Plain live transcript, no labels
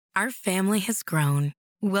Our family has grown.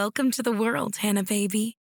 Welcome to the world, Hannah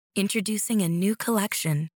baby. Introducing a new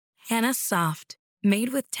collection, Hannah Soft,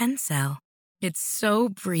 made with Tencel. It's so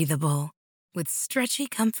breathable, with stretchy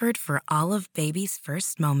comfort for all of baby's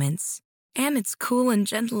first moments. And it's cool and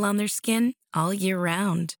gentle on their skin all year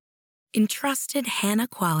round. Entrusted Hannah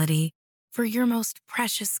quality for your most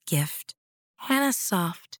precious gift. Hannah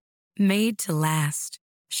Soft, made to last.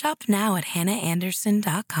 Shop now at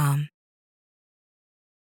hannahanderson.com.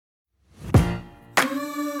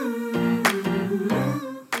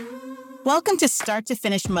 Welcome to Start to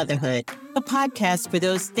Finish Motherhood, a podcast for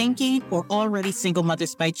those thinking or already single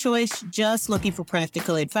mothers by choice, just looking for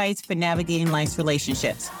practical advice for navigating life's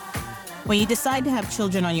relationships. When you decide to have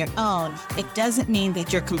children on your own, it doesn't mean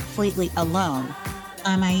that you're completely alone.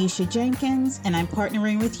 I'm Aisha Jenkins, and I'm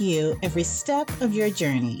partnering with you every step of your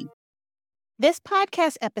journey. This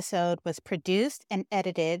podcast episode was produced and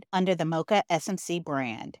edited under the Mocha SMC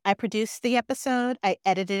brand. I produced the episode, I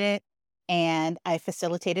edited it, and I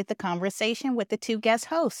facilitated the conversation with the two guest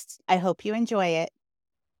hosts. I hope you enjoy it.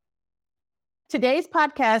 Today's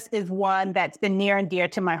podcast is one that's been near and dear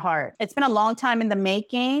to my heart. It's been a long time in the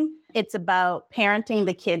making. It's about parenting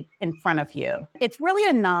the kid in front of you. It's really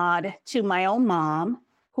a nod to my own mom,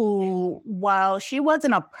 who, while she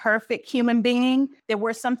wasn't a perfect human being, there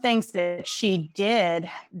were some things that she did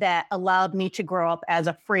that allowed me to grow up as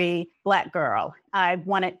a free Black girl. I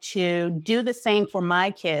wanted to do the same for my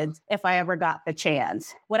kids if I ever got the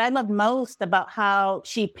chance. What I love most about how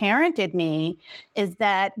she parented me is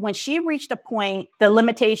that when she reached a point, the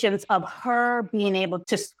limitations of her being able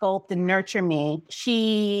to sculpt and nurture me,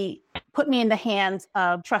 she put me in the hands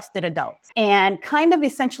of trusted adults and kind of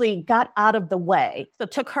essentially got out of the way. So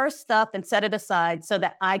took her stuff and set it aside so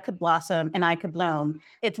that I could blossom and I could bloom.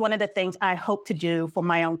 It's one of the things I hope to do for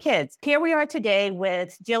my own kids. Here we are today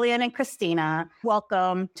with Jillian and Christina.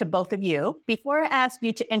 Welcome to both of you. Before I ask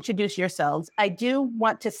you to introduce yourselves, I do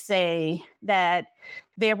want to say that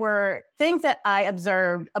there were things that I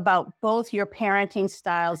observed about both your parenting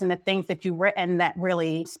styles and the things that you've written that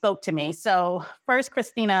really spoke to me. So first,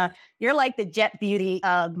 Christina, you're like the jet beauty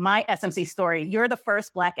of my SMC story. You're the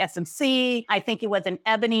first Black SMC. I think it was in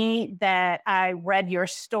Ebony that I read your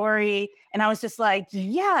story. And I was just like,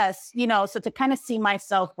 yes, so to kind of see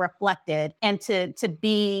myself reflected and to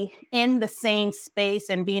be in the same space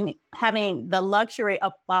and having the luxury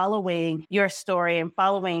of following your story and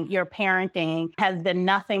following your parenting has been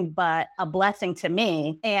nothing but a blessing to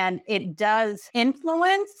me. And it does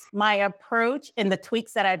influence my approach and the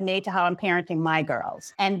tweaks that I've made to how I'm parenting my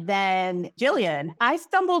girls. And then Jillian, I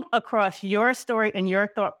stumbled across your story and your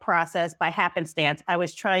thought process by happenstance. I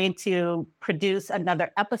was trying to produce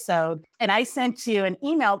another episode and I sent you an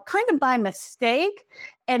email kind of by mistake.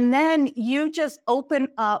 And then you just opened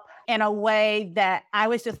up in a way that I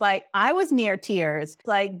was just like, I was near tears.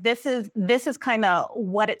 Like, this is kind of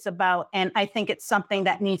what it's about. And I think it's something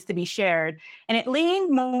that needs to be shared. And it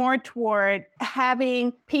leaned more toward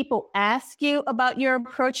having people ask you about your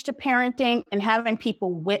approach to parenting and having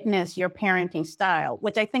people witness your parenting style,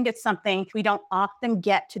 which I think is something we don't often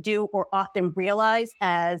get to do or often realize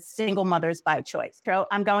as single mothers by choice. So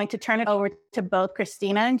I'm going to turn it over to both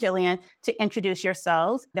Christina and Jillian to introduce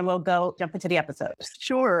yourselves. Then we'll jump into the episode.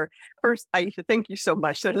 Sure. First, Aisha, thank you so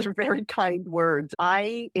much. Those are very kind words.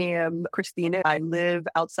 I am Christina. I live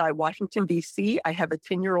outside Washington, D.C. I have a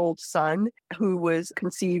 10-year-old son who was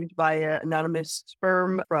conceived by an anonymous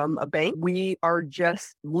sperm from a bank. We are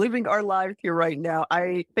just living our lives here right now.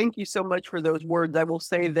 I thank you so much for those words. I will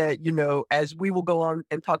say that, as we will go on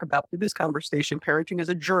and talk about through this conversation, parenting is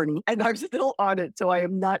a journey, and I'm still on it. So I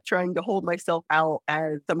am not trying to hold myself out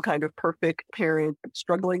as some kind of perfect parent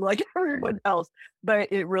struggling like everyone else,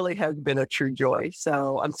 but it really has been a true joy.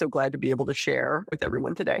 So I'm so glad to be able to share with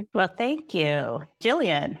everyone today. Well, thank you.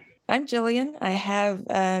 Jillian. I'm Jillian. I have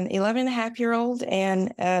an 11-and-a-half-year-old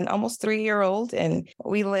and an almost 3-year-old, and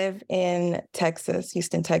we live in Texas,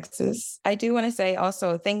 Houston, Texas. I do want to say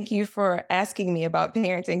also thank you for asking me about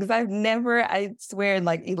parenting, because I swear in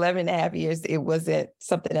like 11 and a half years, it wasn't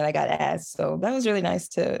something that I got asked. So that was really nice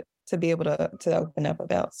to be able to open up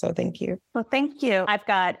about. So thank you. Well, thank you. I've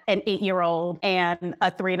got an 8-year-old and a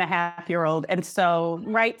 3.5-year-old. And so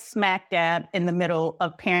right smack dab in the middle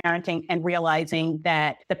of parenting and realizing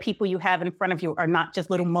that the people you have in front of you are not just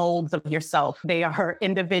little molds of yourself. They are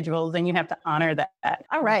individuals and you have to honor that.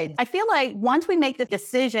 All right. I feel like once we make the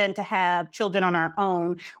decision to have children on our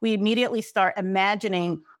own, we immediately start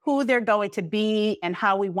imagining who they're going to be and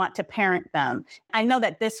how we want to parent them. I know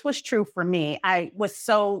that this was true for me. I was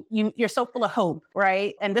you're so full of hope,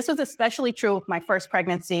 right? And this was especially true with my first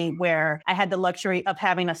pregnancy, where I had the luxury of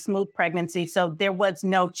having a smooth pregnancy. So there was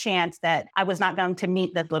no chance that I was not going to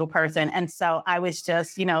meet this little person. And so I was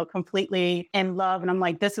just, completely in love. And I'm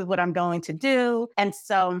like, this is what I'm going to do. And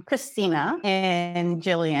so Christina and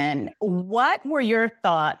Jillian, what were your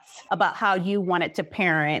thoughts about how you wanted to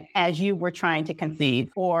parent as you were trying to conceive,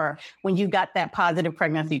 or when you got that positive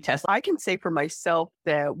pregnancy test? I can say for myself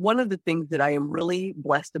that one of the things that I am really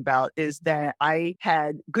blessed about is that I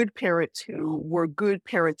had good parents who were good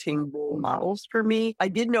parenting role models for me. I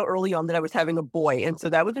did know early on that I was having a boy. And so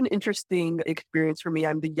that was an interesting experience for me.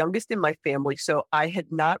 I'm the youngest in my family. So I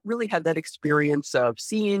had not really had that experience of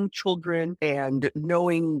seeing children and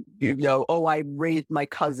knowing, I raised my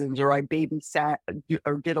cousins or I babysat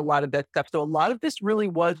or did a lot of that stuff. So a lot of this really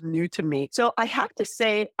was new to me. So I have to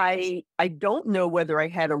say, I don't know whether I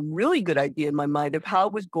had a really good idea in my mind of how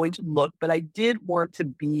it was going to look, but I did want to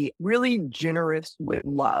be really generous with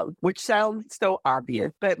love, which sounds so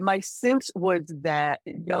obvious. But my sense was that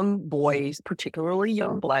young boys, particularly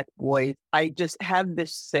young Black boys, I just have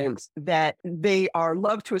this sense that they are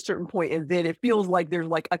loved to a certain point, and then it feels like there's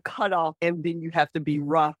like a cutoff, and then you have to be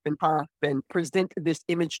rough and tough and present this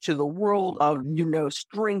image to the world of,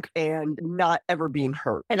 strength and not ever being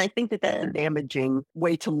hurt. And I think that that's a damaging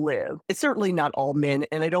way to live. It's certainly not all men,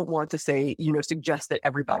 and I don't want to say, suggest that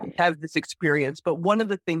everybody has this experience. But one of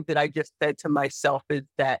the things that I just said to myself is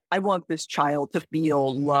that I want this child to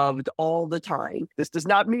feel loved all the time. This does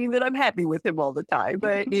not mean that I'm happy with him all the time,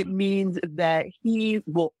 but it means that he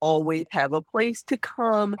will always have a place to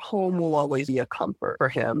come. Home will always be a comfort for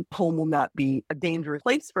him. Home will not be a dangerous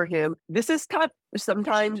place for him. This is tough.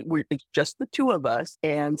 Sometimes it's just the two of us,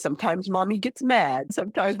 and sometimes mommy gets mad.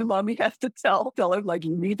 Sometimes the mommy has to tell him, like,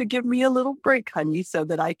 you need to give me a little break, honey, so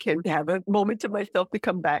that I can have a moment to myself to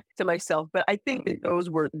come back to myself. But I think that those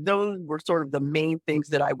were sort of the main things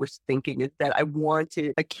that I was thinking, is that I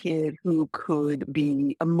wanted a kid who could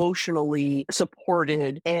be emotionally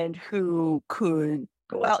supported and who could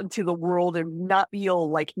go out into the world and not feel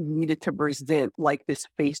like he needed to present like this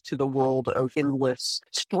face to the world of endless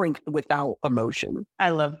strength without emotion. I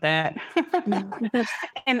love that.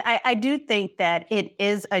 And I do think that it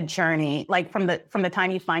is a journey, like from the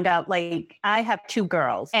time you find out. Like, I have two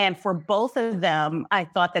girls, and for both of them, I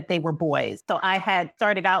thought that they were boys. So I had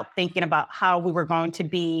started out thinking about how we were going to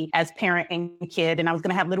be as parent and kid, and I was going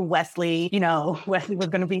to have little Wesley, Wesley was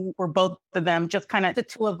going to be for both of them, just kind of the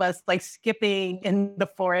two of us, like skipping in the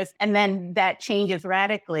forest. And then that changes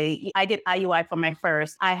radically. I did IUI for my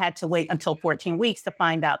first. I had to wait until 14 weeks to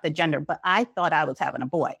find out the gender, but I thought I was having a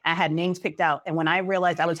boy. I had names picked out. And when I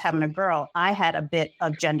realized I was having a girl, I had a bit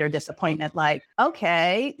of gender disappointment. Like,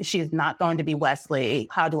 okay, she's not going to be Wesley.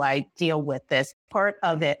 How do I deal with this? Part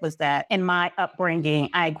of it was that in my upbringing,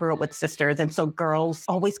 I grew up with sisters. And so girls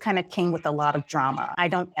always kind of came with a lot of drama. I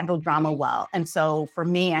don't handle drama well. And so for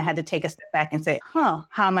me, I had to take a step back and say, how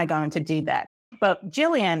am I going to do that? But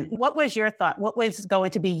Jillian, what was your thought? What was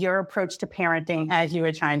going to be your approach to parenting as you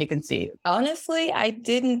were trying to conceive? Honestly, I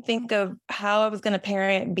didn't think of how I was going to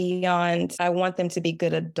parent beyond I want them to be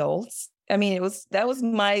good adults. I mean, that was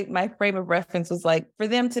my frame of reference was like, for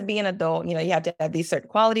them to be an adult, you have to have these certain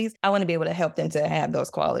qualities. I want to be able to help them to have those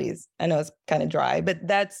qualities. I know it's kind of dry, but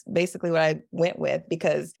that's basically what I went with,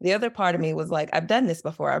 because the other part of me was like, I've done this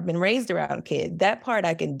before. I've been raised around kids. That part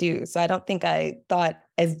I can do. So I don't think I thought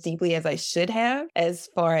as deeply as I should have as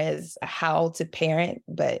far as how to parent,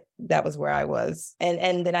 but that was where I was.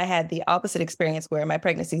 And then I had the opposite experience where my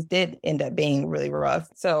pregnancies did end up being really rough.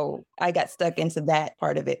 So I got stuck into that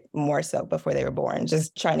part of it more so before they were born,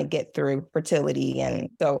 just trying to get through fertility. And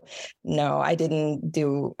so, no, I didn't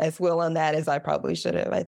do as well on that as I probably should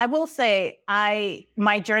have. I will say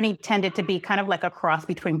my journey tended to be kind of like a cross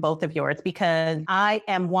between both of yours, because I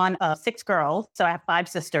am one of 6 girls. So I have 5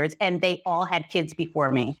 sisters, and they all had kids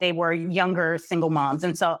before me. They were younger single moms.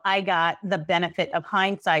 And so I got the benefit of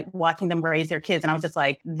hindsight watching them raise their kids. And I was just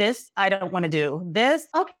like, this, I don't want to do this.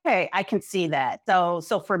 Okay, I can see that. So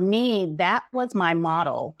for me, that was my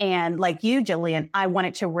model. And like you, Jillian, I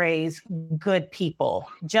wanted to raise good people,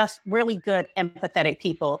 just really good, empathetic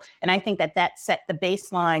people. And I think that set the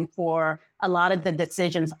baseline for a lot of the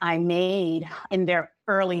decisions I made in their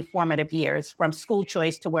early formative years, from school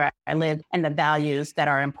choice to where I lived and the values that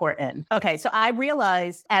are important. Okay, so I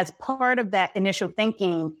realized as part of that initial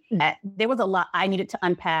thinking that there was a lot I needed to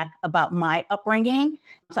unpack about my upbringing.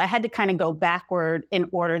 So I had to kind of go backward in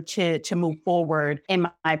order to move forward in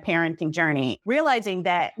my parenting journey, realizing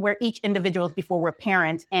that we're each individuals before we're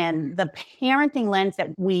parents, and the parenting lens that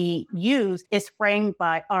we use is framed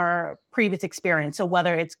by our previous experience. So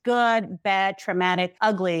whether it's good, bad, traumatic,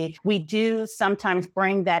 ugly, we do sometimes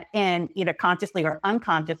bring that in either consciously or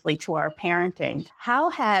unconsciously to our parenting. How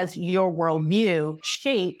has your worldview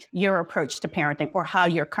shaped your approach to parenting, or how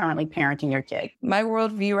you're currently parenting your kid? My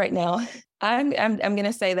worldview right now, I'm going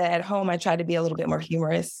to say that at home, I try to be a little bit more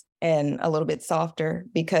humorous and a little bit softer,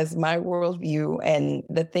 because my worldview and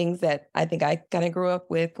the things that I think I kind of grew up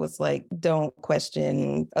with was like, don't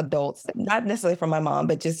question adults, not necessarily from my mom,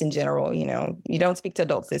 but just in general, you don't speak to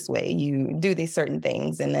adults this way, you do these certain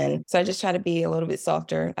things. And then, so I just try to be a little bit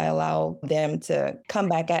softer. I allow them to come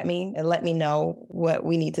back at me and let me know what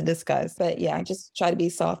we need to discuss. But yeah, I just try to be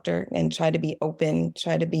softer and try to be open,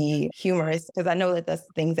 try to be humorous, because I know that that's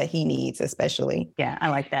the things that he needs, especially. Yeah, I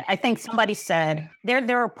like that. I think somebody said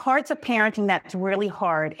there are parts of parenting that's really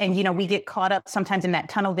hard. And, we get caught up sometimes in that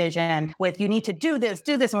tunnel vision with, you need to do this,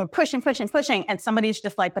 and we're pushing. And somebody's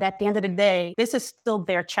just like, but at the end of the day, this is still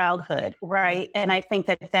their childhood, right? And I think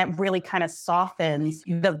that really kind of softens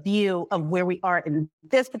the view of where we are in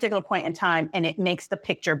this particular point in time. And it makes the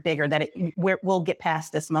picture bigger, that we'll get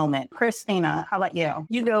past this moment. Christina, how about you?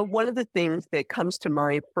 One of the things that comes to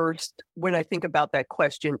mind first when I think about that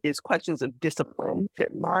question is questions of discipline.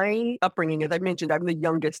 My upbringing, as I mentioned, I'm the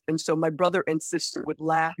youngest. And so my brother and sister would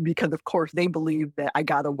laugh because, of course, they believed that I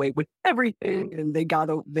got away with everything, and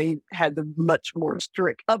they had the much more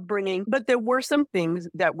strict upbringing. But there were some things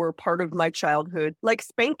that were part of my childhood, like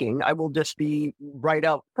spanking. I will just be right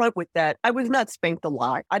out front with that. I was not spanked a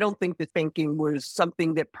lot. I don't think that spanking was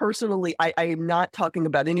something that personally, I am not talking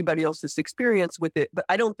about anybody else's experience with it, but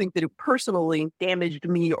I don't think that it personally damaged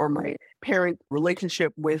me or my parent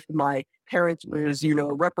relationship with my parents was,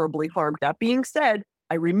 irreparably harmed. That being said,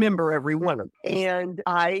 I remember every one of them. And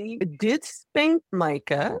I did spank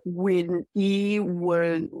Micah when he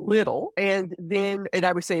was little. And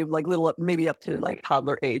I would say like little, maybe up to like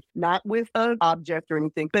toddler age, not with an object or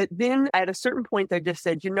anything. But then at a certain point, I just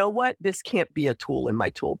said, you know what? This can't be a tool in my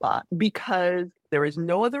toolbox, because there is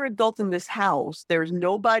no other adult in this house. There's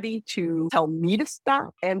nobody to tell me to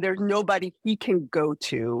stop. And there's nobody he can go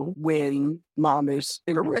to when mom is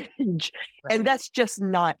in a rage. Right. And that's just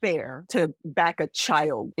not fair to back a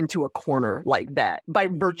child into a corner like that by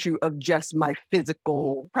virtue of just my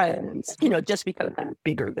physical presence, just because I'm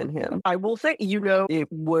bigger than him. I will say, it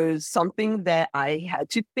was something that I had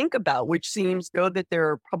to think about, which seems that there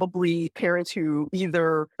are probably parents who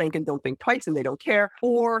either think and don't think twice and they don't care,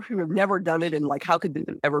 or who have never done it and like, how could this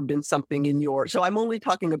have ever been something in yours? So I'm only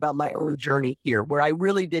talking about my own journey here, where I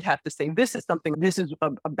really did have to say, this is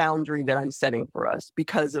a boundary that I'm setting for us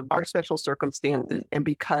because of our special circumstances, and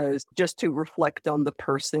because just to reflect on the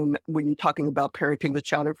person when you're talking about parenting the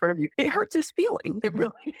child in front of you, it hurts his feelings.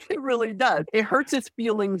 It really does. It hurts his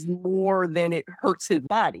feelings more than it hurts his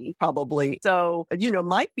body, probably. So,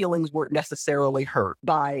 my feelings weren't necessarily hurt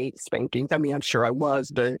by spankings. I mean, I'm sure I was,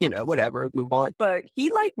 but whatever, move on. But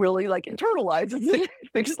he really internalizes it.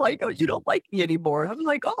 It's like, oh, you don't like me anymore. I'm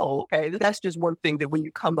like, oh, okay. That's just one thing that when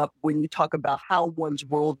you talk about how one's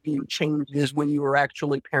worldview changes when you are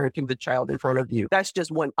actually parenting the child in front of you. That's just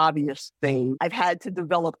one obvious thing. I've had to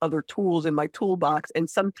develop other tools in my toolbox. And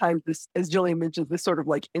sometimes this, as Jillian mentioned, this sort of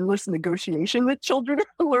like endless negotiation that children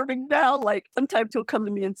are learning now. Like sometimes he'll come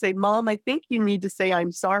to me and say, Mom, I think you need to say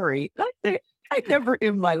I'm sorry. I never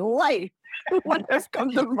in my life what has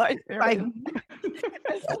come to my parents.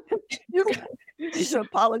 You should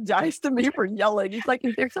apologize to me for yelling. He's like,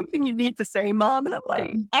 is there something you need to say, Mom? And I'm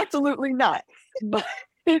like, absolutely not. But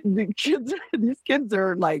these kids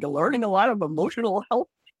are like learning a lot of emotional health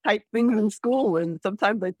type things in school. And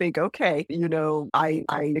sometimes I think, okay,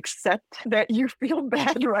 I accept that you feel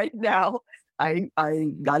bad right now.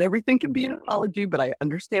 Not everything can be an apology, but I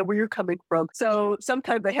understand where you're coming from. So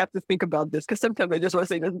sometimes I have to think about this, because sometimes I just want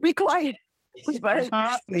to say, be quiet.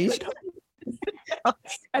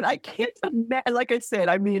 And I can't imagine, like I said,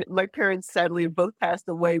 I mean, my parents sadly have both passed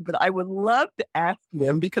away, but I would love to ask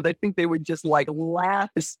them, because I think they would just like laugh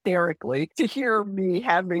hysterically to hear me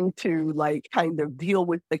having to like kind of deal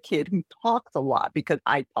with the kid who talks a lot, because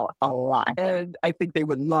I talk a lot. And I think they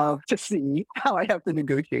would love to see how I have to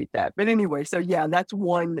negotiate that. But anyway, so yeah, that's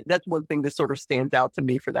one thing that sort of stands out to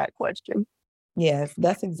me for that question. Yes,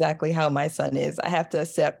 that's exactly how my son is. I have to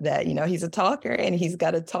accept that, he's a talker and he's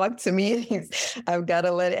got to talk to me and I've got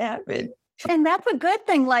to let it happen. And that's a good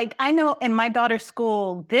thing. Like, I know in my daughter's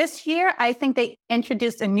school this year, I think they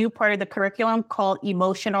introduced a new part of the curriculum called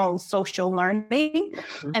emotional social learning.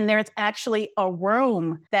 And there's actually a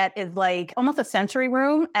room that is like almost a sensory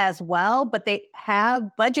room as well, but they have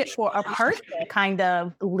budget for a person to kind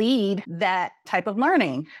of lead that type of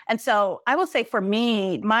learning. And so I will say for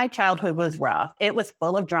me, my childhood was rough. It was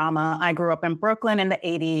full of drama. I grew up in Brooklyn in the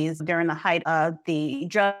 80s during the height of the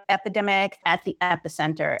drug epidemic at the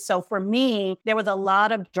epicenter. So for me, there was a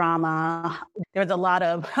lot of drama. There was a lot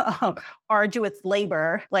of arduous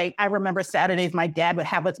labor. Like I remember Saturdays, my dad would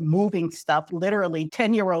have us moving stuff, literally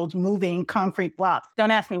 10-year-olds moving concrete blocks.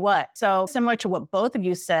 Don't ask me what. So similar to what both of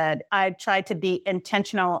you said, I tried to be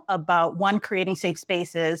intentional about one, creating safe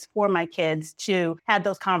spaces for my kids to have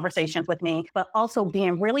those conversations with me, but also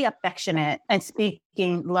being really affectionate and speaking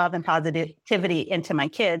love and positivity into my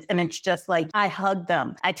kids. And it's just like, I hug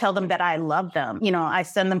them. I tell them that I love them. I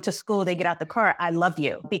send them to school. They get out the car. I love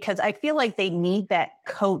you, because I feel like they need that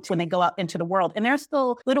coach when they go out into the world. And there's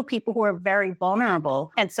still little people who are very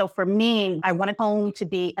vulnerable. And so for me, I wanted home to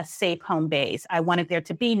be a safe home base. I wanted there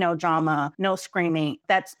to be no drama, no screaming.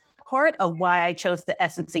 That's part of why I chose the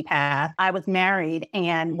S&C path. I was married,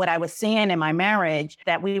 and what I was seeing in my marriage,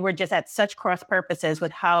 that we were just at such cross purposes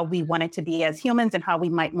with how we wanted to be as humans and how we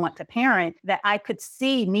might want to parent, that I could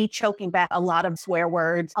see me choking back a lot of swear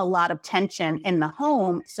words, a lot of tension in the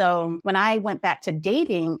home. So when I went back to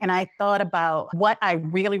dating and I thought about what I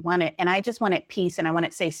really wanted, and I just wanted peace and I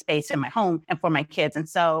wanted safe space in my home and for my kids. And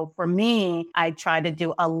so for me, I tried to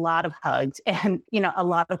do a lot of hugs and, a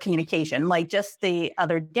lot of communication. Like just the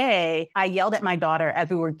other day, I yelled at my daughter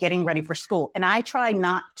as we were getting ready for school. And I try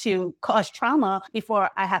not to cause trauma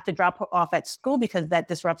before I have to drop her off at school, because that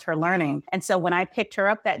disrupts her learning. And so when I picked her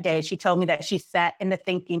up that day, she told me that she sat in the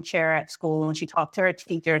thinking chair at school and she talked to her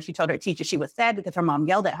teacher. She told her teacher she was sad because her mom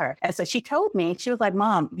yelled at her. And so she told me, she was like,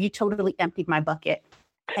 "Mom, you totally emptied my bucket."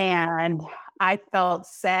 And I felt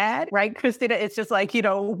sad, right, Christina? It's just like,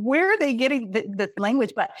 where are they getting the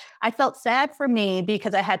language? But I felt sad for me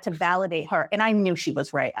because I had to validate her. And I knew she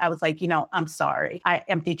was right. I was like, I'm sorry. I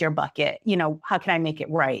emptied your bucket. How can I make it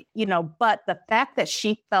right? But the fact that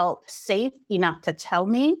she felt safe enough to tell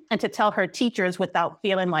me and to tell her teachers without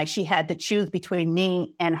feeling like she had to choose between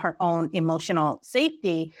me and her own emotional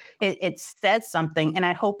safety, it says something. And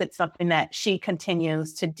I hope it's something that she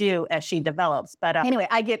continues to do as she develops. But anyway,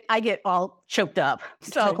 I get all choked up.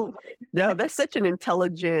 So no, that's such an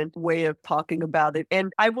intelligent way of talking about it.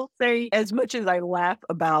 And I will say, as much as I laugh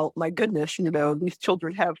about, my goodness, these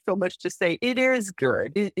children have so much to say, it is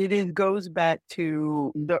good. It goes back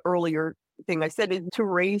to the earlier thing I said, is to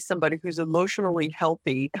raise somebody who's emotionally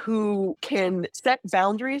healthy, who can set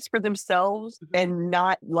boundaries for themselves and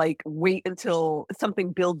not like wait until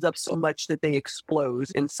something builds up so much that they explode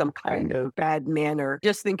in some kind of bad manner.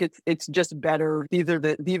 Just think it's just better. These are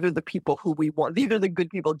the people who we want. These are the good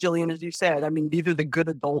people. Jillian, as you said, these are the good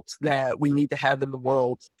adults that we need to have in the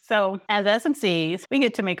world. So as S&Cs, we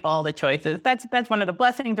get to make all the choices. That's one of the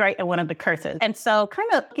blessings, right? And one of the curses. And so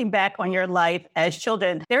kind of looking back on your life as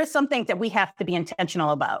children, there are some things that we have to be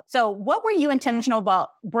intentional about. So what were you intentional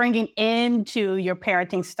about bringing into your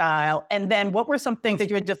parenting style? And then what were some things that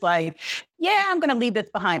you were just like, yeah, I'm going to leave this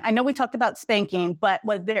behind? I know we talked about spanking, but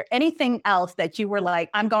was there anything else that you were like,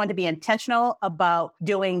 I'm going to be intentional about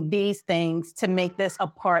doing these things to make this a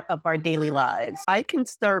part of our daily lives? I can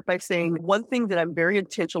start by saying one thing that I'm very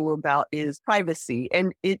intentional about is privacy.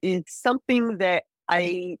 And it is something that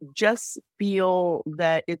I just feel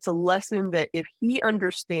that it's a lesson that if he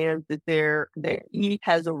understands that he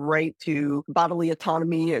has a right to bodily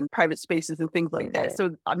autonomy and private spaces and things like that.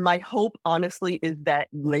 So my hope, honestly, is that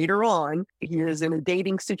later on, he is in a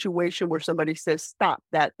dating situation where somebody says, "Stop,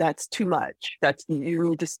 that's too much.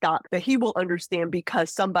 You need to stop." That he will understand because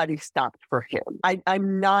somebody stopped for him.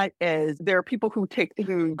 I'm not there are people who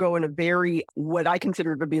go in a very, what I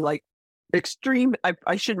consider to be like, extreme.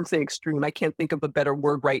 I shouldn't say extreme. I can't think of a better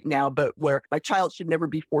word right now, but where my child should never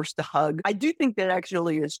be forced to hug. I do think that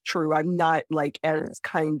actually is true. I'm not like as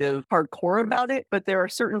kind of hardcore about it, but there are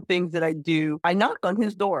certain things that I do. I knock on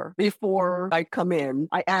his door before I come in.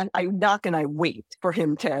 I knock and I wait for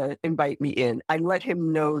him to invite me in. I let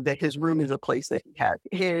him know that his room is a place that he has.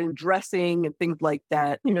 His dressing and things like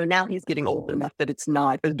that. Now he's getting old enough that it's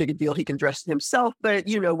not as big a deal. He can dress himself. But,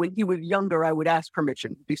 when he was younger, I would ask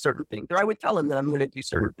permission to do certain things. Or I would tell him that I'm going to do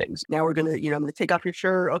certain things. Now we're going to, I'm going to take off your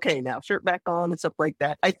shirt. Okay, now shirt back on and stuff like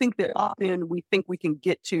that. I think that often we think we can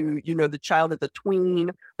get to, the child as a tween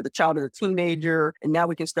or the child as a teenager. And now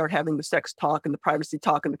we can start having the sex talk and the privacy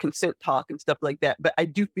talk and the consent talk and stuff like that. But I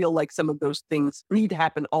do feel like some of those things need to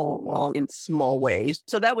happen all along in small ways.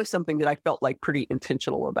 So that was something that I felt like pretty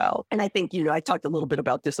intentional about. And I think, I talked a little bit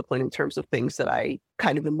about discipline in terms of things that I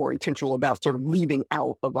kind of am more intentional about sort of leaving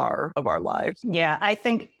out of our lives. Yeah, I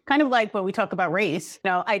think kind of like when we talk about race,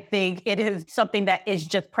 I think it is something that is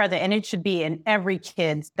just present and it should be in every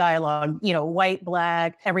kid's dialogue, white,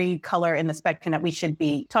 black, every color in the spectrum that we should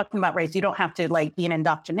be talking about race. You don't have to be an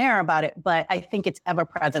indoctrinaire about it, but I think it's ever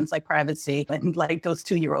present, like privacy. And like those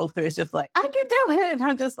 2-year-olds who is just like, I can do it. And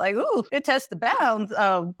I'm just like, ooh, it tests the bounds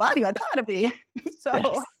of body autonomy.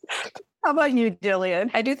 So how about you,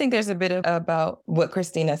 Jillian? I do think there's a bit about what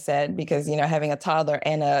Christina said, because, having a toddler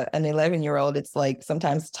and an 11-year-old, it's like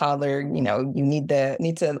sometimes toddler, you need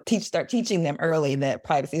to start teaching them early that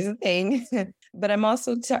privacy is a thing. But I'm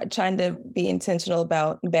also trying to be intentional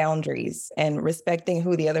about boundaries and respecting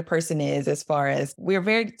who the other person is, as far as we're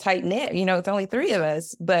very tight knit. It's only 3 of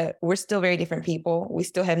us, but we're still very different people. We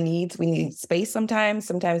still have needs. We need space sometimes.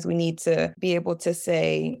 Sometimes we need to be able to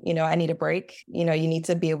say, I need a break. You need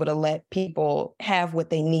to be able to let people have what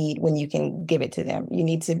they need when you can give it to them. You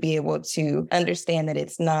need to be able to understand that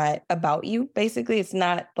it's not about you. Basically, it's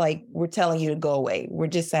not like we're telling you to go away. We're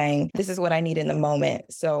just saying, this is what I need in the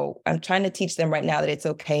moment. So I'm trying to teach them right now that it's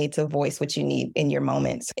okay to voice what you need in your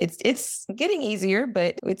moments. It's getting easier,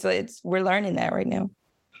 but we're learning that right now.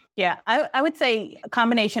 Yeah, I would say a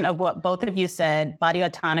combination of what both of you said, body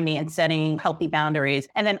autonomy and setting healthy boundaries.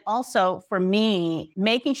 And then also for me,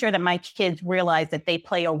 making sure that my kids realize that they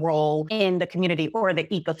play a role in the community or the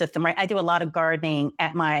ecosystem, right? I do a lot of gardening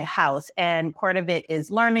at my house, and part of it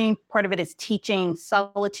is learning. Part of it is teaching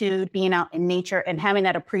solitude, being out in nature and having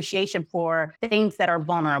that appreciation for things that are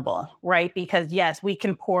vulnerable, right? Because yes, we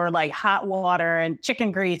can pour hot water and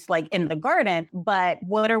chicken grease in the garden, but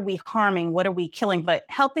what are we harming? What are we killing? But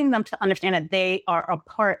helping them to understand that they are a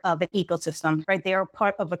part of an ecosystem, right? They are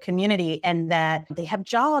part of a community and that they have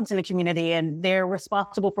jobs in the community and they're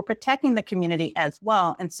responsible for protecting the community as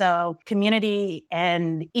well. And so community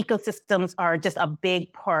and ecosystems are just a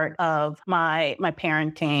big part of my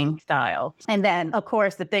parenting style. And then, of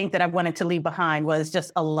course, the thing that I wanted to leave behind was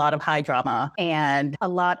just a lot of high drama and a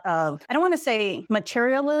lot of, I don't want to say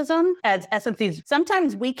materialism as SMCs.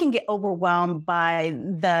 Sometimes we can get overwhelmed by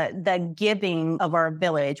the giving of our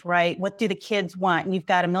village, right? What do the kids want? And you've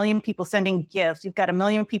got a million people sending gifts. You've got a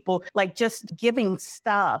million people just giving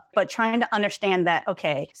stuff, but trying to understand that,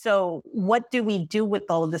 okay, so what do we do with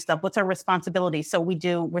all of this stuff? What's our responsibility? So we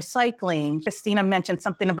do recycling. Christina mentioned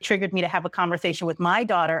something that triggered me to have a conversation with my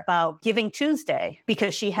daughter about Giving Tuesday,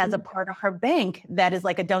 because she has a part of her bank that is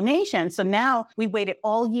like a donation. So now we waited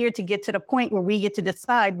all year to get to the point where we get to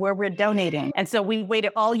decide where we're donating. And so we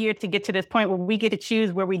waited all year to get to this point where we get to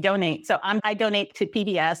choose where we donate. So I donate to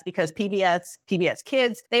PBS because PBS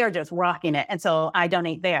Kids, they are just rocking it. And so I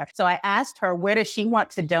donate there. So I asked her, where does she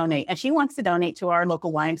want to donate? And she wants to donate to our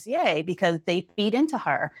local YMCA because they feed into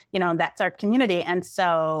her. That's our community. And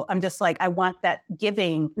so I'm just like, I want that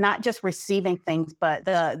giving, not just receiving things, but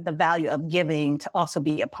the value of giving to also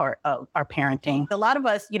be a part of our parenting. A lot of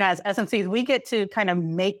us, as SMCs, we get to kind of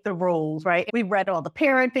make the rules, right? We've read all the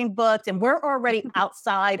parenting books and we're already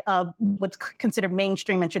outside of what's considered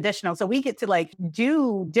mainstream and traditional. So we get to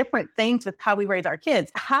do different things with how we raise our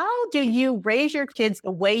kids. How do you raise your kids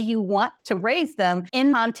the way you want to raise them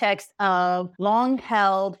in context of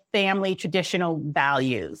long-held family traditional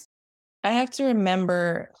values? I have to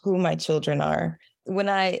remember who my children are. When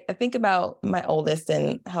I think about my oldest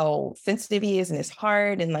and how sensitive he is and his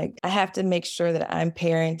heart, and I have to make sure that I'm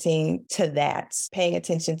parenting to that, paying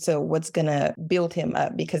attention to what's going to build him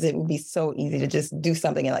up, because it would be so easy to just do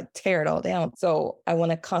something and tear it all down. So I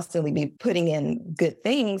want to constantly be putting in good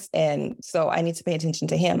things. And so I need to pay attention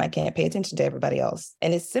to him. I can't pay attention to everybody else.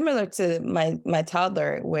 And it's similar to my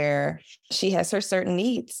toddler, where she has her certain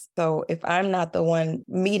needs. So if I'm not the one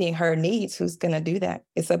meeting her needs, who's going to do that?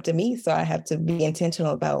 It's up to me. So I have to be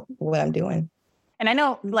intentional about what I'm doing. And I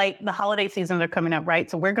know the holiday seasons are coming up,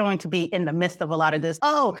 right? So we're going to be in the midst of a lot of this.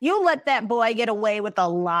 Oh, you let that boy get away with a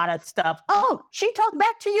lot of stuff. Oh, she talked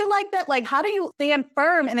back to you like that. How do you stand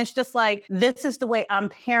firm? And it's just this is the way I'm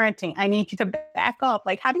parenting. I need you to back off.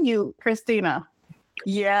 How do you, Christina?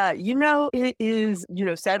 Yeah, it is,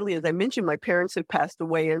 sadly, as I mentioned, my parents have passed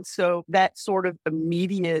away. And so that sort of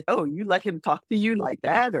immediate, oh, you let him talk to you like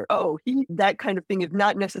that, or that kind of thing is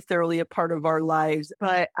not necessarily a part of our lives.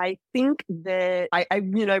 But I think that I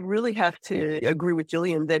really have to agree with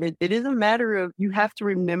Jillian that it is a matter of, you have to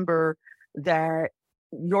remember that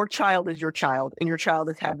your child is your child, and your child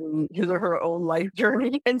is having his or her own life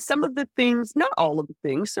journey. And some of the things, not all of the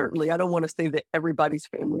things, certainly, I don't want to say that everybody's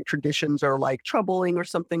family traditions are like troubling or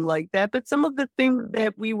something like that, but some of the things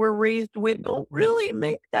that we were raised with don't really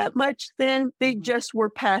make that much sense. They just were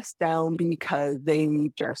passed down because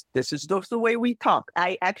this is just the way we talk.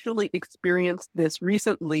 I actually experienced this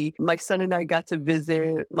recently. My son and I got to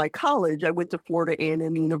visit my college. I went to Florida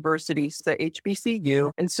A&M University, so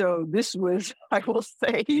HBCU. And so this was, I will say,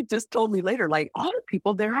 he just told me later, like, all the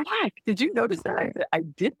people there are black. Did you notice that? I said, I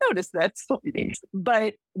did notice that, sweetie.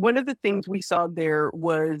 But one of the things we saw there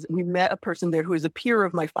was we met a person there who is a peer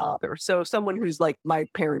of my father. So someone who's like my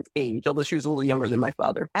parents' age, although she was a little younger than my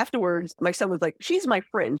father. Afterwards, my son was like, she's my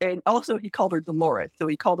friend. And also he called her Dolores. So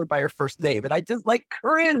he called her by her first name. And I just like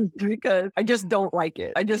cringed because I just don't like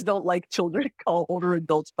it. I just don't like children call older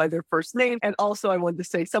adults by their first name. And also I wanted to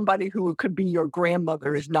say somebody who could be your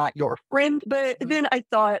grandmother is not your friend. But then I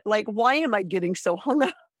thought, like, why am I getting so hung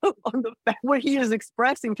up on the fact what he is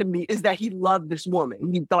expressing to me is that he loved this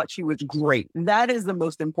woman. He thought she was great. That is the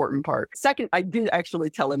most important part. Second, I did actually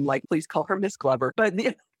tell him, like, please call her Miss Glover. But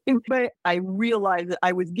I realized that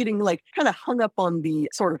I was getting like kind of hung up on the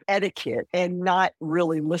sort of etiquette and not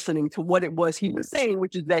really listening to what it was he was saying,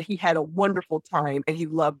 which is that he had a wonderful time and he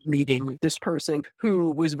loved meeting this person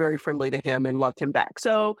who was very friendly to him and loved him back.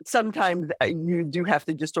 So sometimes you do have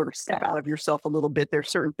to just sort of step out of yourself a little bit. There's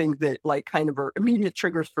certain things that like kind of are immediate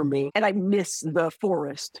triggers for me. And I miss the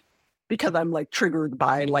forest because I'm like triggered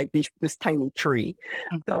by like this tiny tree.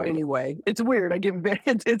 So anyway, it's weird.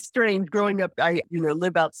 It's strange. Growing up, I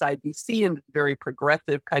live outside DC in a very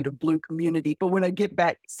progressive kind of blue community. But when I get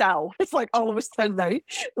back south, it's like all of a sudden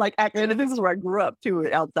and this is where I grew up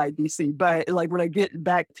too, outside DC. But like when I get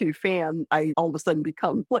back to fam, I all of a sudden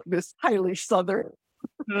become like this highly Southern,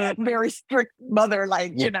 very strict mother,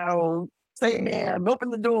 like, say, man, open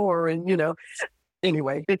the door and,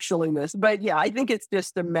 Anyway, it's silliness. But yeah, I think it's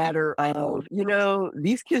just a matter of,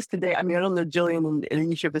 these kids today, I mean, I don't know, Jillian and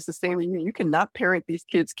Anisha, if it's the same, you cannot parent these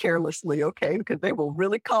kids carelessly, okay? Because they will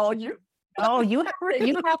really call you. Oh, you have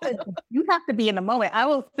to be in the moment. I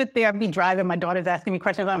will sit there and be driving. My daughter's asking me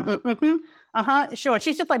questions. I'm sure.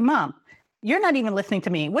 She's just like, Mom, you're not even listening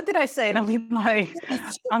to me. What did I say? And I'm like,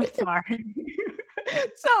 I'm sorry.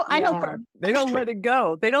 So I know they don't let it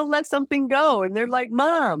go. They don't let something go. And they're like,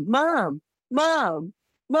 Mom.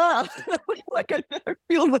 Like I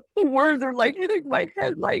feel the words are like hitting my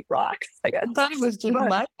head like rocks. I thought it was just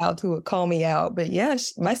my child who would call me out, but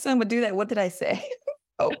yes, my son would do that. What did I say?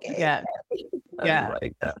 Okay. Yeah. Yeah.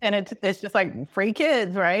 And it's just like free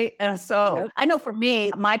kids, right? And so I know for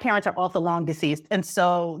me, my parents are also long deceased. And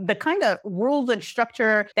so the kind of rules and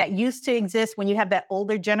structure that used to exist when you have that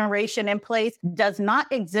older generation in place does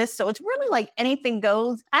not exist. So it's really like anything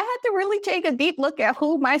goes. I had to really take a deep look at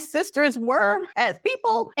who my sisters were as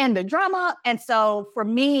people and the drama. And so for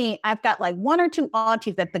me, I've got like one or two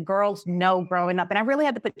aunties that the girls know growing up. And I really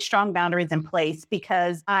had to put strong boundaries in place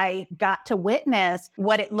because I got to witness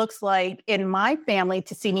what it looks like in my family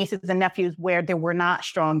to see nieces and nephews where there were not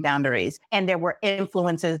strong boundaries and there were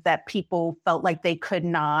influences that people felt like they could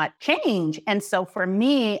not change. And so for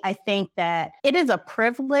me, I think that it is a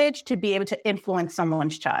privilege to be able to influence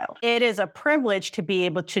someone's child. It is a privilege to be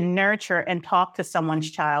able to nurture and talk to someone's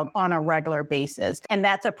child on a regular basis. And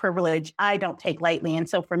that's a privilege I don't take lightly. And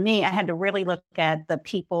so for me, I had to really look at the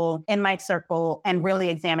people in my circle and really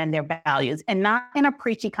examine their values, and not in a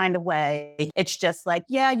preachy kind of way. It's just like,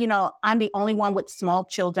 I'm the only one with small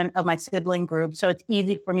children of my sibling group. So it's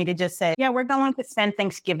easy for me to just say, we're going to spend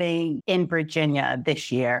Thanksgiving in Virginia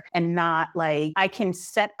this year, and not like I can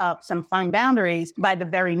set up some fun boundaries by the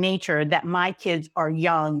very nature that my kids are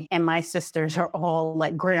young and my sisters are all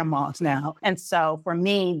like grandmas now. And so for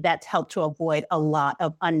me, that's helped to avoid a lot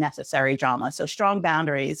of unnecessary drama. So strong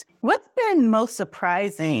boundaries. What's been most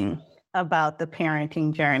surprising about the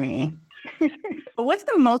parenting journey? What's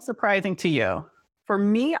the most surprising to you? For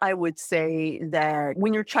me, I would say that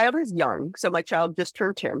when your child is young, so my child just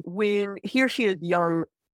turned 10, when he or she is young,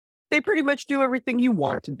 they pretty much do everything you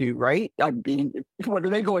want to do, right? I mean, what are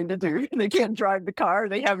they going to do? They can't drive the car.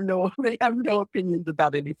 They have no opinions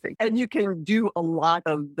about anything. And you can do a lot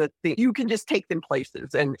of the things. You can just take them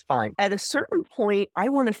places and it's fine. At a certain point, I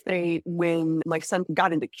want to say when my son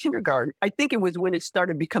got into kindergarten, I think it was when it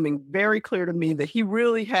started becoming very clear to me that he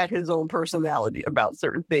really had his own personality about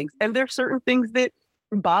certain things. And there's certain things that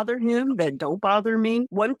bother him that don't bother me.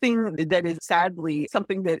 One thing that is sadly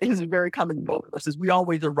something that is very common to both of us is we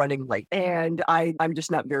always are running late. And I'm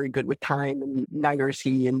just not very good with time, and neither is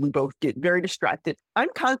he. And we both get very distracted.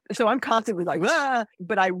 So I'm constantly like, ah,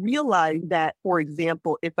 but I realized that, for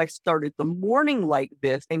example, if I started the morning like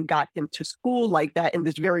this and got him to school like that in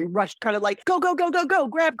this very rushed kind of like, go, go, go, go, go,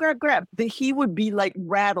 grab, that he would be like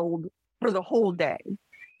rattled for the whole day.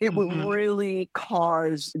 It would really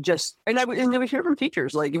cause and I would hear from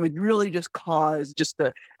teachers, like it would really just cause just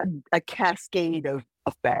a cascade of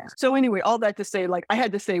effects. So anyway, all that to say, like I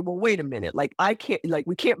had to say, well, wait a minute, like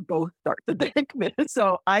we can't both start the day.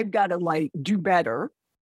 So I've got to like do better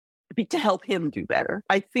to help him do better.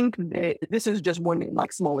 I think that this is just one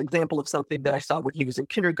like small example of something that I saw when he was in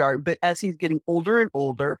kindergarten, but as he's getting older and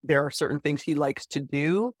older, there are certain things he likes to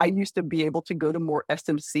do. I used to be able to go to more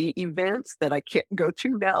SMC events that I can't go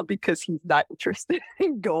to now because he's not interested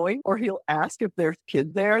in going, or he'll ask if there's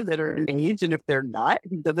kids there that are in age, and if they're not,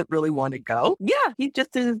 he doesn't really want to go. Yeah,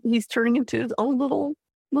 he's turning into his own little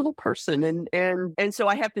person. And so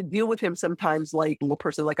I have to deal with him sometimes like little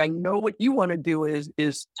person. Like I know what you want to do is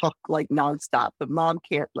talk like nonstop, but mom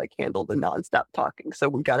can't like handle the nonstop talking. So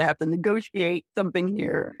we have to negotiate something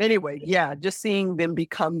here. Anyway, yeah, just seeing them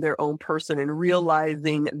become their own person and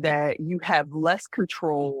realizing that you have less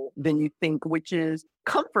control than you think, which is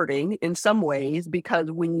comforting in some ways, because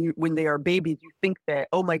when they are babies, you think that,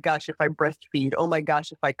 oh my gosh, if I breastfeed, oh my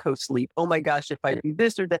gosh, if I co-sleep, oh my gosh, if I do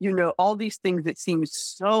this or that, all these things that seem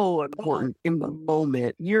so important in the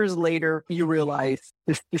moment. Years later, you realize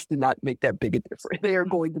this did not make that big a difference. They are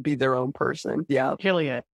going to be their own person. Yeah.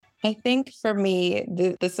 Juliet. I think for me,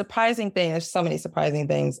 the surprising thing, there's so many surprising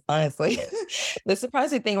things, honestly. The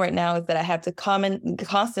surprising thing right now is that I have to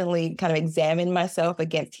constantly kind of examine myself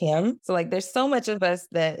against him. So like, there's so much of us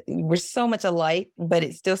that we're so much alike, but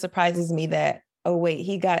it still surprises me that, oh wait,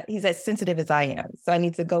 he's as sensitive as I am. So I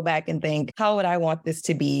need to go back and think, how would I want this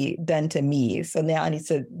to be done to me? So now I need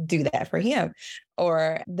to do that for him.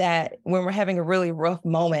 Or that when we're having a really rough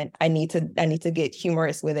moment, I need to get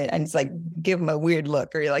humorous with it. I need to like give him a weird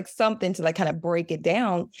look or like something to like kind of break it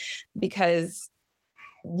down, because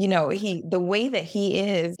the way that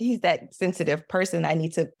he's that sensitive person. I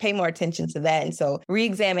need to pay more attention to that. And so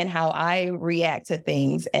re-examine how I react to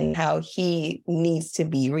things and how he needs to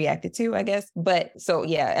be reacted to, I guess. But so,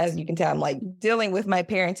 yeah, as you can tell, I'm like dealing with my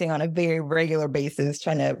parenting on a very regular basis,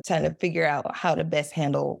 trying to figure out how to best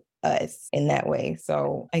handle us in that way.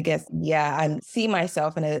 So I guess, yeah, I see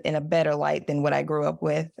myself in a better light than what I grew up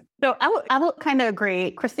with. So I would kind of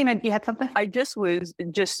agree. Christina, you had something? I just was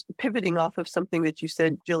pivoting off of something that you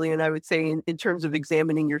said, Jillian. I would say in terms of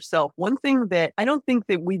examining yourself, one thing that I don't think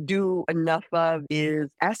that we do enough of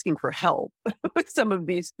is asking for help with some of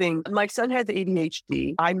these things. My son has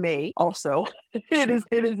ADHD. I may also. It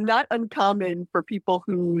is not uncommon for people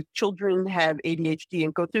whose children have ADHD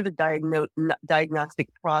and go through the diagnostic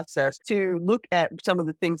process to look at some of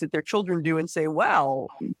the things that their children do and say, wow,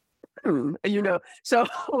 so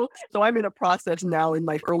I'm in a process now in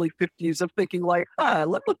my early 50s of thinking like,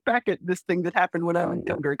 let's look back at this thing that happened when I was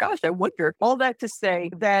younger. Gosh, I wonder. All that to say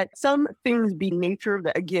that some things be nature,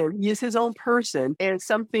 that again, he is his own person, and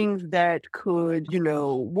some things that could,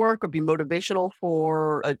 work or be motivational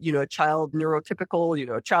for a child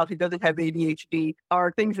neurotypical, a child who doesn't have ADHD,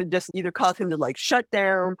 are things that just either cause him to like shut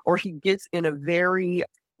down, or he gets in a very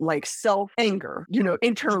like self-anger,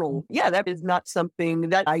 internal. Yeah, that is not something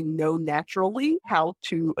that I know naturally how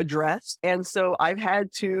to address. And so I've had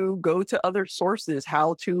to go to other sources,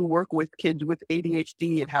 how to work with kids with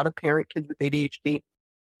ADHD and how to parent kids with ADHD.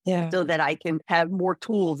 Yeah. So that I can have more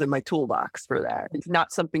tools in my toolbox for that. It's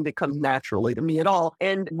not something that comes naturally to me at all.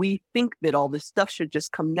 And we think that all this stuff should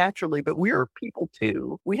just come naturally, but we're people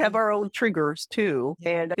too. We have our own triggers too.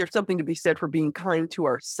 And there's something to be said for being kind to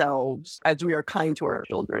ourselves as we are kind to our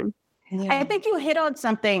children. Yeah. I think you hit on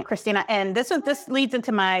something, Christina, and this leads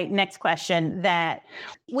into my next question, that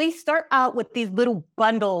we start out with these little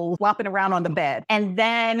bundles flopping around on the bed, and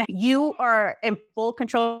then you are in full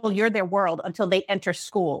control. You're their world until they enter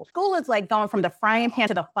school. School is like going from the frying pan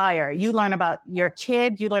to the fire. You learn about your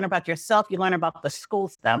kid, you learn about yourself, you learn about the school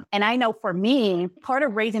stuff. And I know for me, part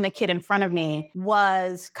of raising the kid in front of me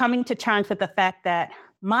was coming to terms with the fact that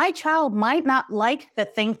my child might not like the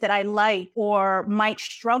things that I like or might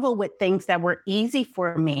struggle with things that were easy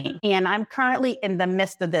for me. And I'm currently in the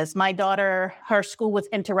midst of this. My daughter, her school was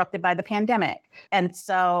interrupted by the pandemic. And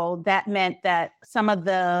so that meant that some of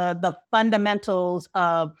the fundamentals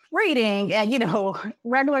of reading and,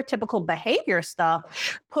 regular typical behavior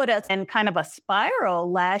stuff put us in kind of a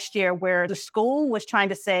spiral last year where the school was trying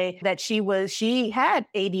to say that she had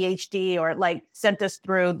ADHD or like sent us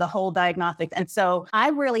through the whole diagnostics. And so I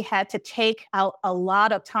really had to take out a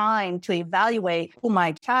lot of time to evaluate who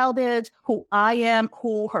my child is, who I am,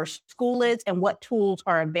 who her school is, and what tools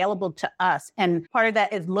are available to us. And part of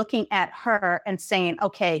that is looking at her and saying,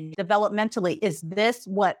 okay, developmentally, is this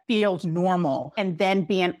what feels normal? And then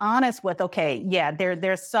being honest with, okay, yeah,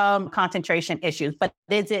 there's some concentration issues, but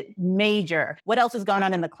is it major? What else is going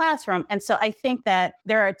on in the classroom? And so I think that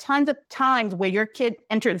there are tons of times where your kid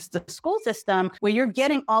enters the school system where you're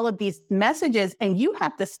getting all of these messages and you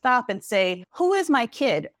have to stop and say, who is my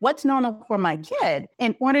kid? What's normal for my kid?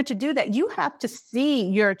 In order to do that, you have to see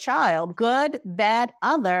your child, good, bad,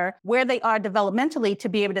 other, where they are developmentally to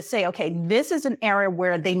be able to say, okay, this is an area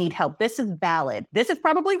where they need help. This is valid. This is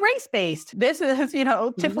probably race-based. This is,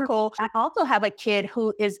 typical. I also have a kid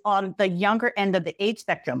who is on the younger end of the age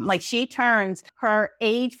spectrum. Like she turns her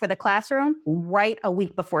age for the classroom right a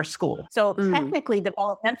week before school. So technically,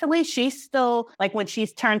 developmentally, she's still, like when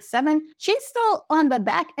she's turned 7, she's still on the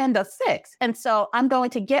back end of 6. And so I'm going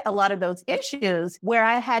to get a lot of those issues where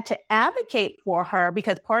I had to advocate for her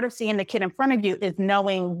because part of seeing the kid in front of you is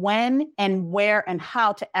knowing when and where and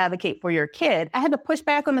how to advocate for your kid. I had to push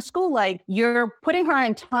back on the school, like you're putting her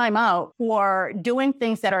in timeout for doing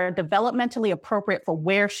things that are developmentally appropriate for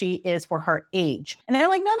where she is for her age. And they're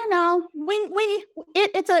like, no.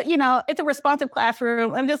 It's a responsive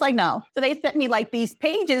classroom. I'm just like, no. So they sent me like these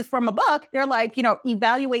pages from a book. They're like,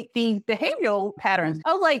 evaluate these behavioral patterns.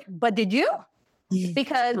 I was like, but did you?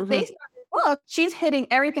 Because based on the book, she's hitting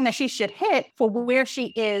everything that she should hit for where she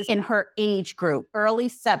is in her age group, early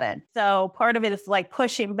 7. So part of it is like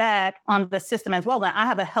pushing back on the system as well. Now, I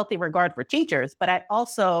have a healthy regard for teachers, but I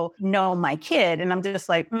also know my kid. And I'm just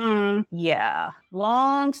like, yeah.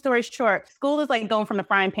 Long story short, school is like going from the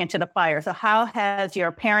frying pan to the fire. So how has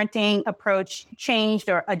your parenting approach changed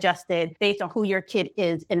or adjusted based on who your kid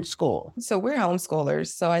is in school? So we're homeschoolers.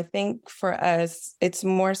 So I think for us, it's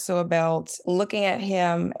more so about looking at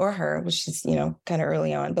him or her, which is, kind of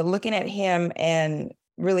early on, but looking at him and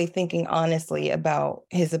really thinking honestly about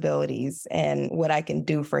his abilities and what I can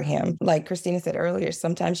do for him. Like Christina said earlier,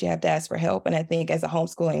 sometimes you have to ask for help. And I think as a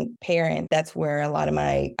homeschooling parent, that's where a lot of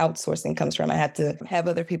my outsourcing comes from. I have to have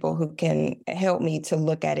other people who can help me to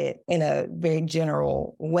look at it in a very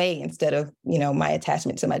general way instead of, my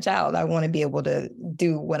attachment to my child. I want to be able to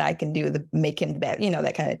do what I can do to make him better,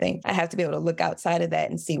 that kind of thing. I have to be able to look outside of that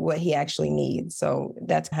and see what he actually needs. So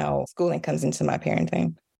that's how schooling comes into my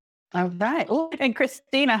parenting. All right. Ooh, and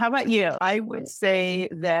Christina, how about you? I would say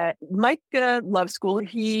that Mike loves school.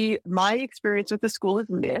 My experience with the school is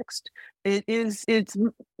mixed. It's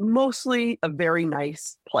mostly a very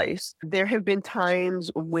nice place. There have been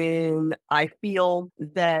times when I feel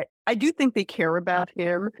that I do think they care about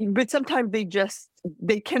him, but sometimes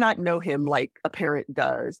they cannot know him like a parent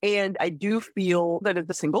does. And I do feel that as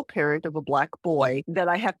a single parent of a Black boy, that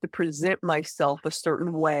I have to present myself a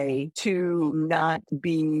certain way to not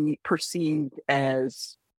be perceived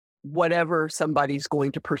as whatever somebody's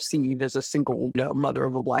going to perceive as a single mother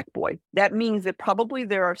of a Black boy. That means that probably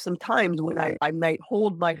there are some times when I might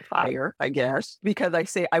hold my fire, I guess, because I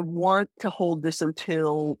say I want to hold this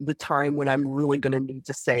until the time when I'm really going to need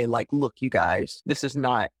to say, like, look, you guys, this is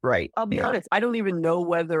not right. I'll be honest, I don't even know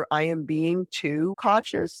whether I am being too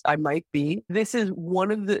cautious. I might be. This is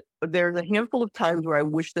there's a handful of times where I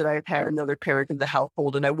wish that I had had another parent in the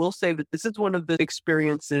household. And I will say that this is one of the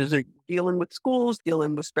experiences of dealing with schools,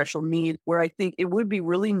 dealing with special needs, where I think it would be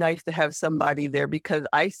really nice to have somebody there because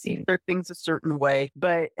I see their things a certain way,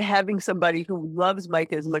 but having somebody who loves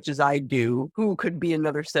Mike as much as I do, who could be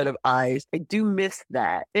another set of eyes, I do miss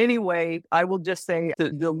that. Anyway, I will just say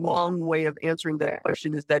the long way of answering that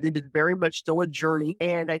question is that it is very much still a journey.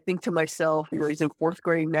 And I think to myself, he's in 4th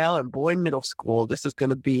grade now and boy, middle school, this is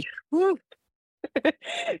going to be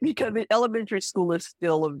because the elementary school is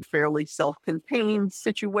still a fairly self-contained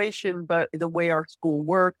situation, but the way our school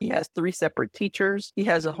works, he has 3 separate teachers. He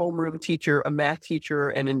has a homeroom teacher, a math teacher,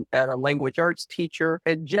 and a language arts teacher.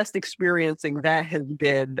 And just experiencing that has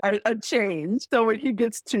been a change. So when he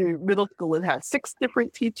gets to middle school, it has 6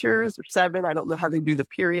 different teachers or 7. I don't know how they do the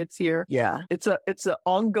periods here. Yeah, it's an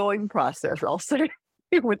ongoing process, I'll say,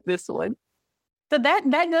 with this one. So that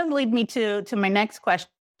does lead me to my next question.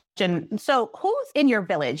 And so who's in your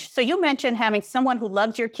village? So you mentioned having someone who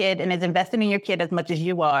loves your kid and is invested in your kid as much as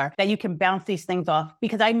you are, that you can bounce these things off.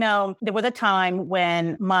 Because I know there was a time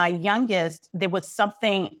when my youngest, there was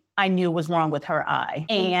something I knew was wrong with her eye.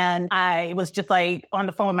 And I was just like on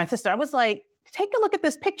the phone with my sister. I was like, take a look at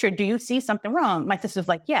this picture. Do you see something wrong? My sister's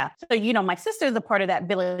like, yeah. So, my sister is a part of that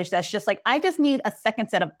village that's just like, I just need a second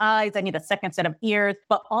set of eyes. I need a second set of ears.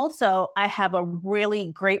 But also I have a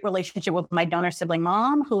really great relationship with my donor sibling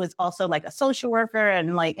mom, who is also like a social worker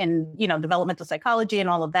and like in, developmental psychology and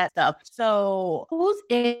all of that stuff. So who's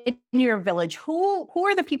in your village? Who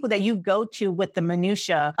are the people that you go to with the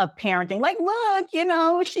minutia of parenting? Like,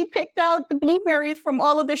 look, she picked out the blueberries from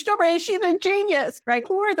all of the strawberries. She's a genius, right?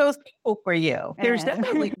 Who are those people for you? There's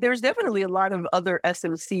definitely a lot of other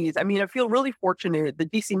SMCs. I mean, I feel really fortunate. The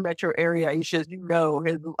DC metro area, as you know,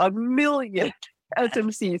 has a million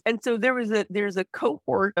SMCs. And so there's a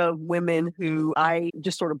cohort of women who I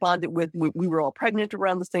just sort of bonded with. We were all pregnant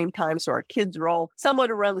around the same time. So our kids are all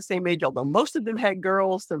somewhat around the same age, although most of them had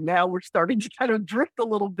girls. So now we're starting to kind of drift a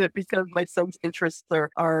little bit because my son's interests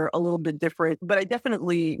are a little bit different. But I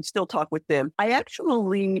definitely still talk with them. I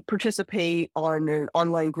actually participate on an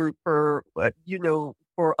online group for,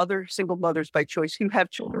 for other single mothers by choice who have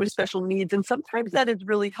children with special needs. And sometimes that is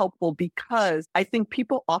really helpful because I think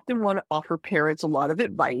people often want to offer parents a lot of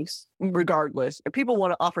advice, regardless. And people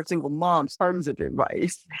want to offer single moms tons of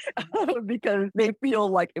advice because they feel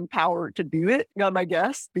like empowered to do it, I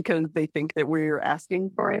guess, because they think that we're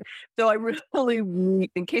asking for it. So I really,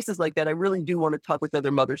 in cases like that, I really do want to talk with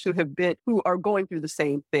other mothers who are going through the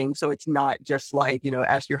same thing. So it's not just like,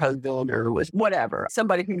 ask your husband or whatever.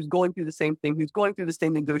 Somebody who's going through the same thing, who's going through the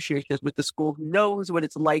same negotiations with the school, who knows what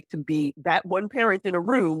it's like to be that one parent in a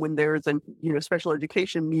room when there's a special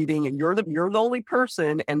education meeting and you're the only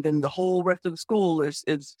person, and then the whole rest of the school is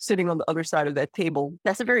sitting on the other side of that table.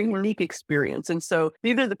 That's a very unique experience. And so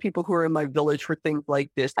these are the people who are in my village for things like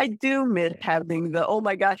this. I do miss having the, oh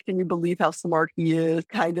my gosh, can you believe how smart he is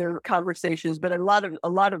kind of conversations. But a lot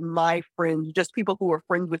of my friends, just people who were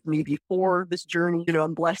friends with me before this journey,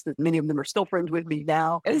 I'm blessed that many of them are still friends with me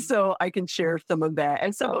now. And so I can share some of that.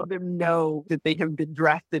 And some of them know that they have been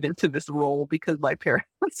drafted into this role because my parents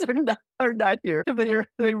are not here.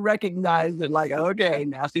 They recognize it like, okay,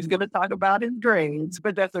 now she's going to talk about his grades,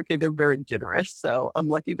 but that's okay. They're very generous. So I'm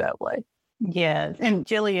lucky that way. Yes. And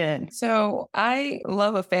Jillian. So I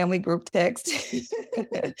love a family group text.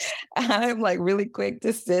 I'm like really quick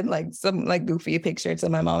to send like some like goofy picture to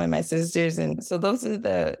my mom and my sisters. And so those are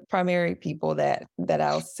the primary people that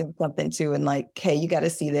I'll send something to and like, hey, you got to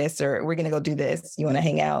see this, or we're going to go do this. You want to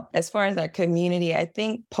hang out? As far as our community, I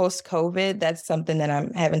think post-COVID, that's something that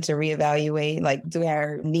I'm having to reevaluate. Like, do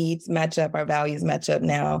our needs match up? Our values match up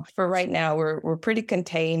now? For right now, we're pretty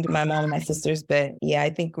contained, my mom and my sisters. But yeah, I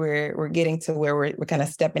think we're getting to where we're kind of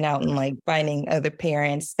stepping out and like finding other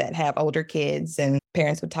parents that have older kids and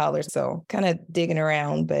parents with toddlers. So kind of digging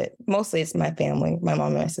around, but mostly it's my family, my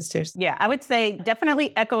mom and my sisters. Yeah, I would say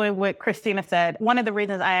definitely echoing what Christina said. One of the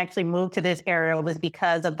reasons I actually moved to this area was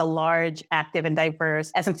because of the large, active, and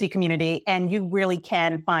diverse SMC community. And you really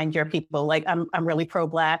can find your people. Like I'm really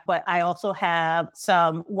pro-Black, but I also have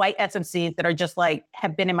some white SMCs that are just like,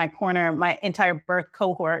 have been in my corner my entire birth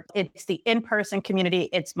cohort. It's the in-person community.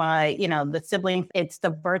 It's my, the siblings. It's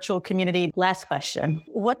the virtual community. Last question.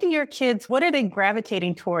 What are they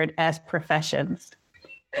gravitating toward as professions?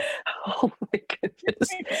 Oh my goodness.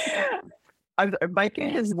 My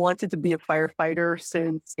kid has wanted to be a firefighter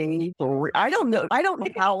since age 3. I don't know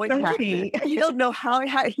how it happened. You don't know how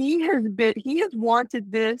he has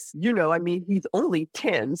wanted this, he's only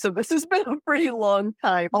 10. So this has been a pretty long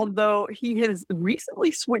time. Although he has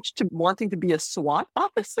recently switched to wanting to be a SWAT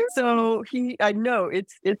officer. So I know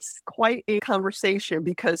it's quite a conversation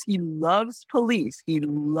because he loves police.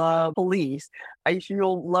 You'll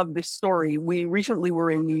love this story. We recently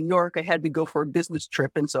were in New York. I had to go for a business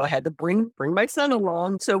trip. And so I had to bring my son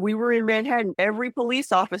along. So we were in Manhattan. Every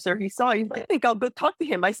police officer he saw, he's like, I think I'll go talk to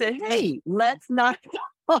him. I said, hey, let's not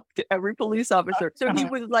talk to every police officer. So he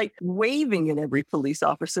was like waving at every police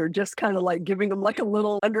officer, just kind of like giving them like a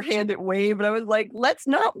little underhanded wave. And I was like, let's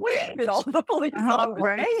not wave at all the police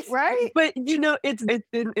officers. Right. But it's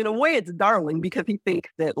in a way it's darling because he thinks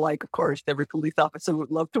that like, of course, every police officer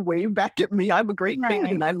would love to wave back at me. I'm a great fan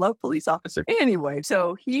and I love police officers. Anyway,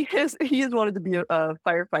 so he has wanted to be a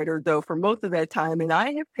firefighter though for most of that time. And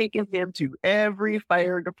I have taken him to every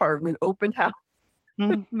fire department open house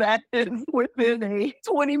that is within a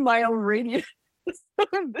 20-mile radius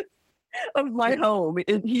of my home.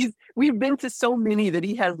 And we've been to so many that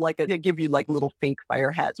he has they give you like little fake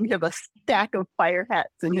fire hats. We have a stack of fire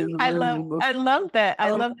hats in his room. I love that.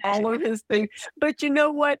 I love that. All of his things. But you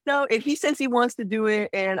know what? No, if he says he wants to do it,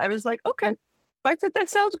 and I was like, okay. I said, that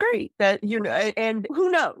sounds great. That, and who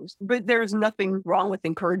knows? But there's nothing wrong with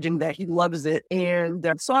encouraging that he loves it. And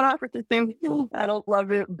sought out for the thing. I don't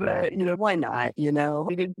love it, but why not?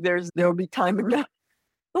 There'll be time enough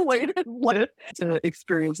later to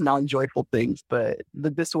experience non-joyful things. But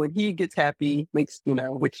this one, he gets happy, makes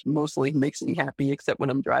which mostly makes me happy, except when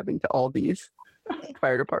I'm driving to all these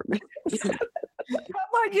fire departments. How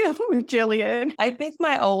about you, Jillian? I think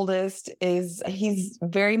my oldest he's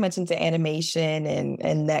very much into animation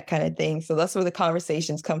and that kind of thing. So that's where the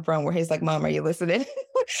conversations come from, where he's like, Mom, are you listening?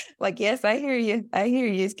 Like, yes, I hear you. I hear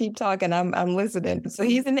you. Just keep talking. I'm listening. So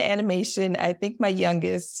he's into animation. I think my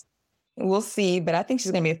youngest, we'll see, but I think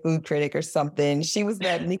she's going to be a food critic or something. She was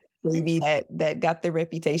that baby that got the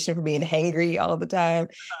reputation for being hangry all the time.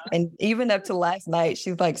 And even up to last night,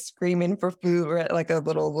 she's like screaming for food. We're at like a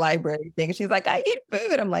little library thing. She's like, I eat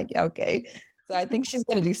food. I'm like, okay. So I think she's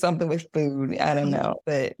going to do something with food. I don't know,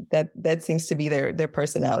 but that seems to be their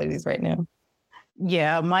personalities right now.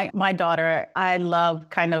 Yeah, my daughter, I love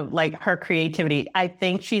kind of like her creativity. I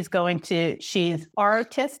think she's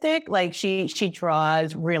artistic. Like she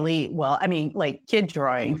draws really well. I mean, like kid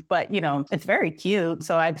drawings, but it's very cute.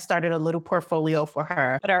 So I've started a little portfolio for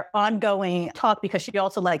her. But our ongoing talk, because she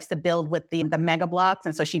also likes to build with the mega blocks.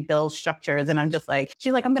 And so she builds structures. And I'm just like,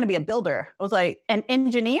 she's like, I'm going to be a builder. I was like, an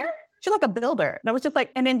engineer? She's like a builder. And I was just like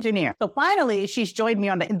an engineer. So finally, she's joined me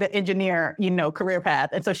on the engineer, career path.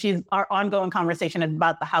 And so our ongoing conversation is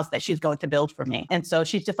about the house that she's going to build for me. And so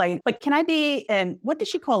she's just like, but can I be, and what did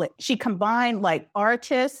she call it? She combined like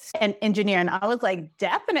artist and engineer. And I was like,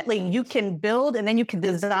 definitely you can build and then you can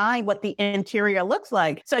design what the interior looks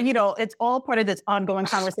like. So, it's all part of this ongoing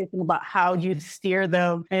conversation about how you steer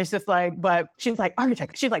them. And it's just like, but she's like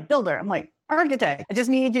architect. She's like builder. I'm like, architect. I just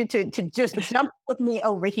need you to just jump with me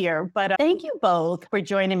over here. But thank you both for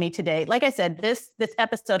joining me today. Like I said, this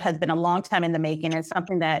episode has been a long time in the making. It's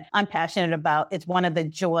something that I'm passionate about. It's one of the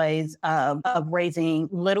joys of raising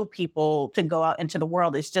little people to go out into the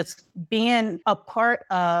world. It's just being a part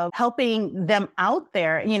of helping them out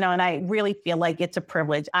there, and I really feel like it's a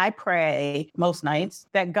privilege. I pray most nights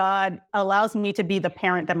that God allows me to be the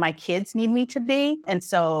parent that my kids need me to be. And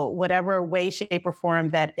so whatever way, shape, or form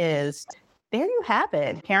that is, there you have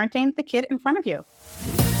it, parenting the kid in front of you.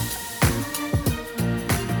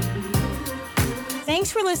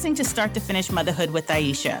 Thanks for listening to Start to Finish Motherhood with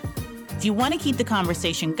Aisha. If you want to keep the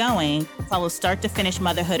conversation going, follow Start to Finish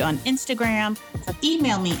Motherhood on Instagram or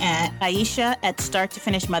email me at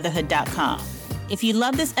aisha@starttofinishmotherhood.com. If you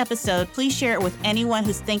love this episode, please share it with anyone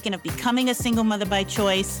who's thinking of becoming a single mother by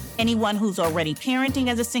choice, anyone who's already parenting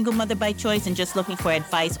as a single mother by choice and just looking for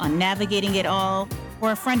advice on navigating it all,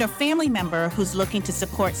 or a friend or family member who's looking to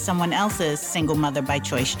support someone else's single mother by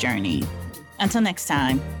choice journey. Until next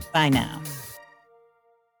time, bye now.